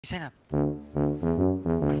Stand up. I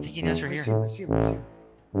don't think he knows we're here. I see him.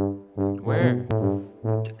 Where?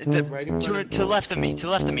 Right in front of To left of me,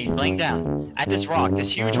 he's laying down. At this rock,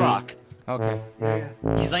 this huge rock. Okay. Yeah.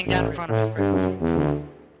 He's laying down in front of me.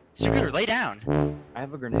 Spagooter, lay down. I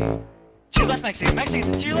have a grenade. To your left, Mexican,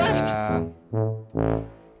 to your left! Yeah.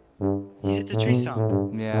 He's at the tree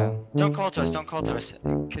stump. Yeah. Don't call to us,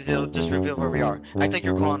 because it'll just reveal where we are. Act like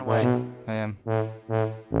you're calling away. I am.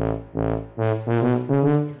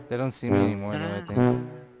 They don't see me anymore though, I think.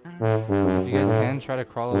 If you guys can, try to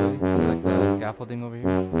crawl away to like the scaffolding over here.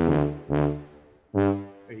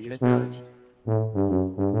 Are you guys perched?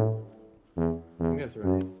 I'm gonna throw an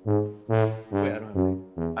aid. Wait, I don't have an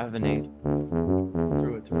aid. I have an aid.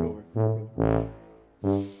 Throw it over.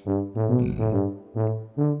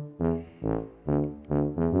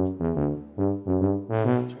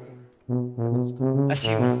 I see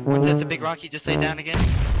him. One's at the big rock, he just laid down again.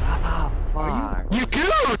 Ah, fuck. You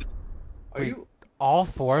good? Are you? All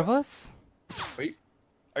four of us?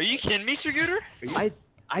 Are you kidding me, Spagooter?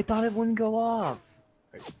 I thought it wouldn't go off.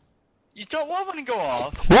 You don't want one to go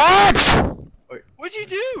off. What? What'd you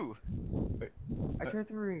do? I tried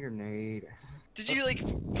throwing a grenade. Did you like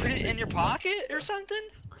put it in your pocket or something?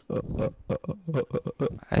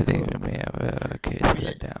 I think we may have a case of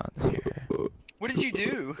the downs here. What did you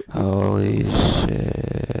do? Holy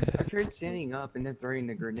shit. I tried standing up and then throwing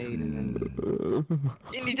the grenade and then...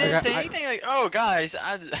 And you didn't say anything like, "Oh, guys,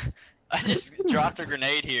 I just dropped a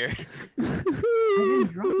grenade here." I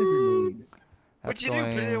didn't drop the grenade. What'd you do?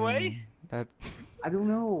 Put it away? That... I don't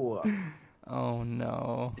know. Oh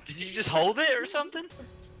no. Did you just hold it or something?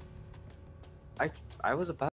 I was about